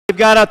We've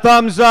got a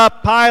thumbs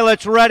up.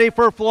 Pilots ready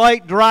for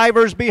flight.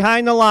 Drivers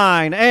behind the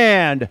line.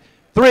 And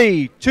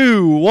 3,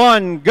 2,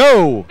 1,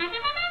 go.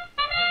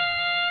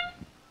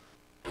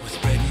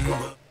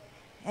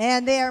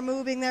 And they are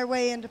moving their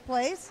way into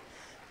place.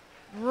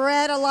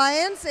 Red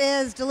Alliance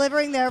is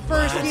delivering their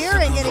first gear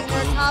and getting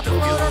their top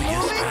rotor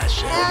moving, as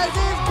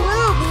is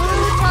Blue.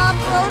 Blue top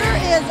rotor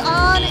is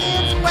on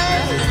its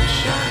way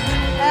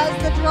as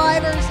the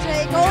drivers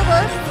take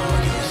over.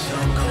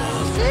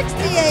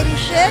 6086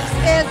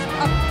 is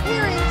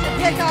appearing to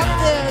pick up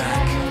this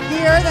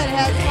gear that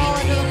has fallen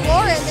to the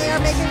floor, and they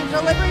are making a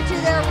delivery to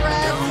their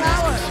red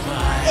tower.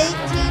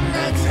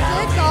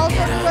 1896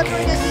 also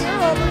delivering a gear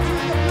over to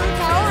the blue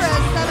tower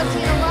as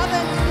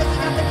 1711 is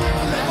picking up a gear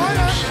from the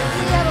corner.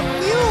 We have a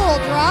fuel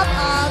drop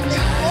on the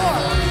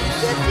floor.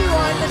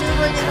 51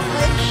 maneuvering into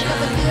place, picking up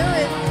a gear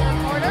in the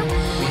corner.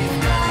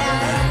 And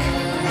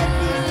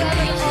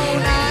 5709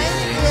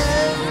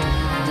 is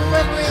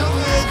delivering a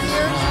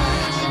gear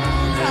to the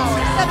blue tower.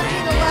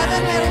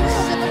 1711 had a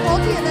little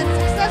difficulty and then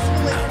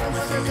successfully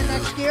delivered the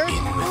next gear.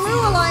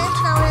 Blue Alliance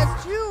now has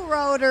 2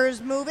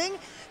 rotors moving.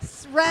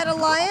 Red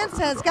Alliance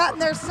has gotten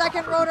their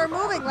second rotor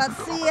moving. Let's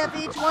see if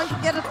each one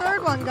can get a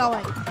third one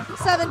going.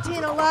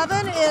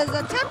 1711 is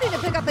attempting to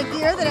pick up a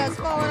gear that has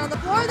fallen on the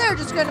floor. They're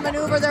just going to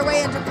maneuver their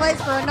way into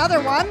place for another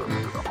one.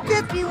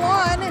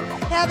 51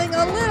 having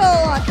a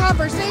little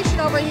conversation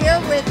over here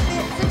with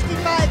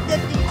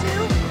 6552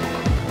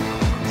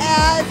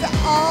 as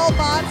all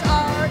bots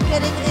are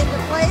getting into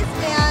place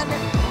and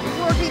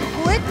working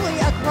quickly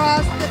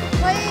across the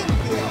playing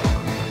field.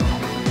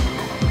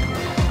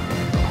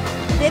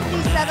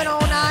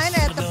 5709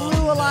 at the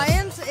Blue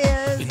Alliance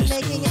is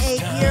making a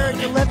gear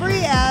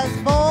delivery as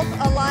both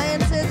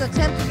alliances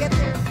attempt to get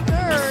their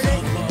third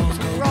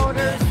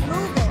rotors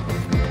moving.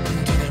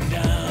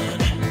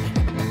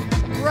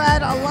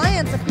 Red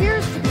Alliance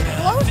appears to be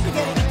close to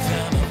getting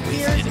their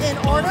gears in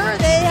order.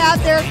 They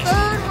have their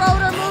third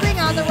rotor moving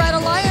on the Red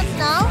Alliance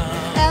now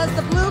as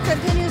the Blue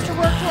continues to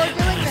work toward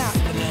doing that.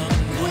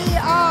 We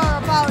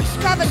are about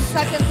 7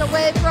 seconds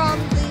away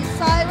from the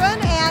siren,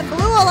 and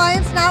Blue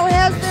Alliance now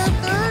has their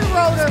third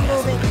rotor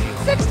moving.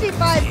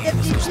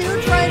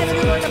 6552 trying to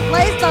maneuver into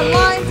place. The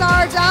lines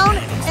are down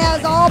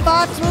as all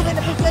bots move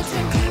into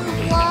position to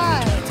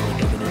fly.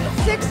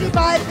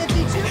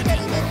 6552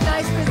 getting in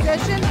nice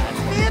position.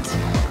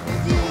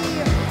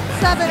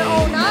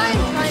 5709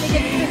 trying to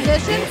get in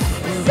position.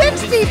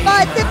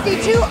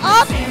 6552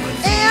 up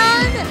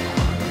and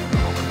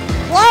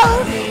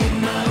close.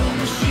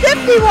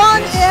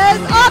 51 is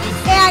up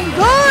and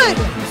good.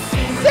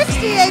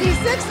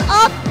 6086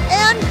 up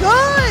and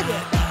good.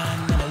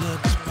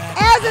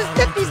 As is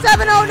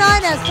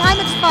 5709 as time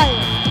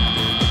expired.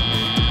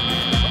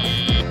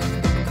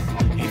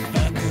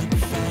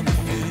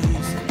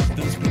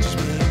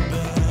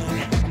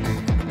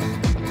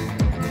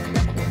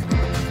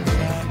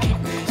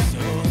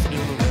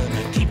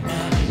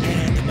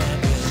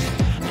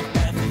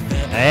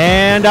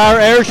 And our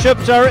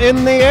airships are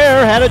in the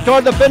air, headed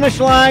toward the finish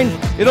line.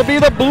 It'll be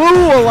the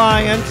Blue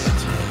Alliance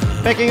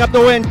picking up the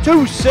win,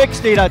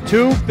 260 to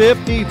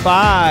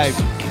 255.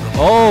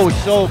 Oh,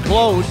 so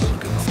close.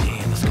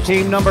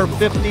 Team number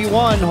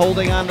 51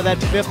 holding on to that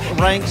 5th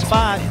ranked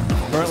spot,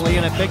 currently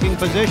in a picking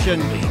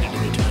position.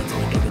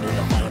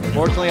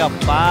 Fortunately, a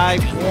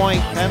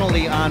 5-point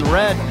penalty on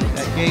red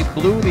that gave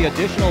Blue the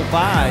additional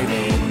 5,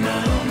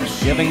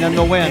 giving them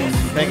the win,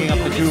 picking up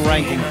the 2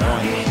 ranking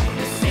points.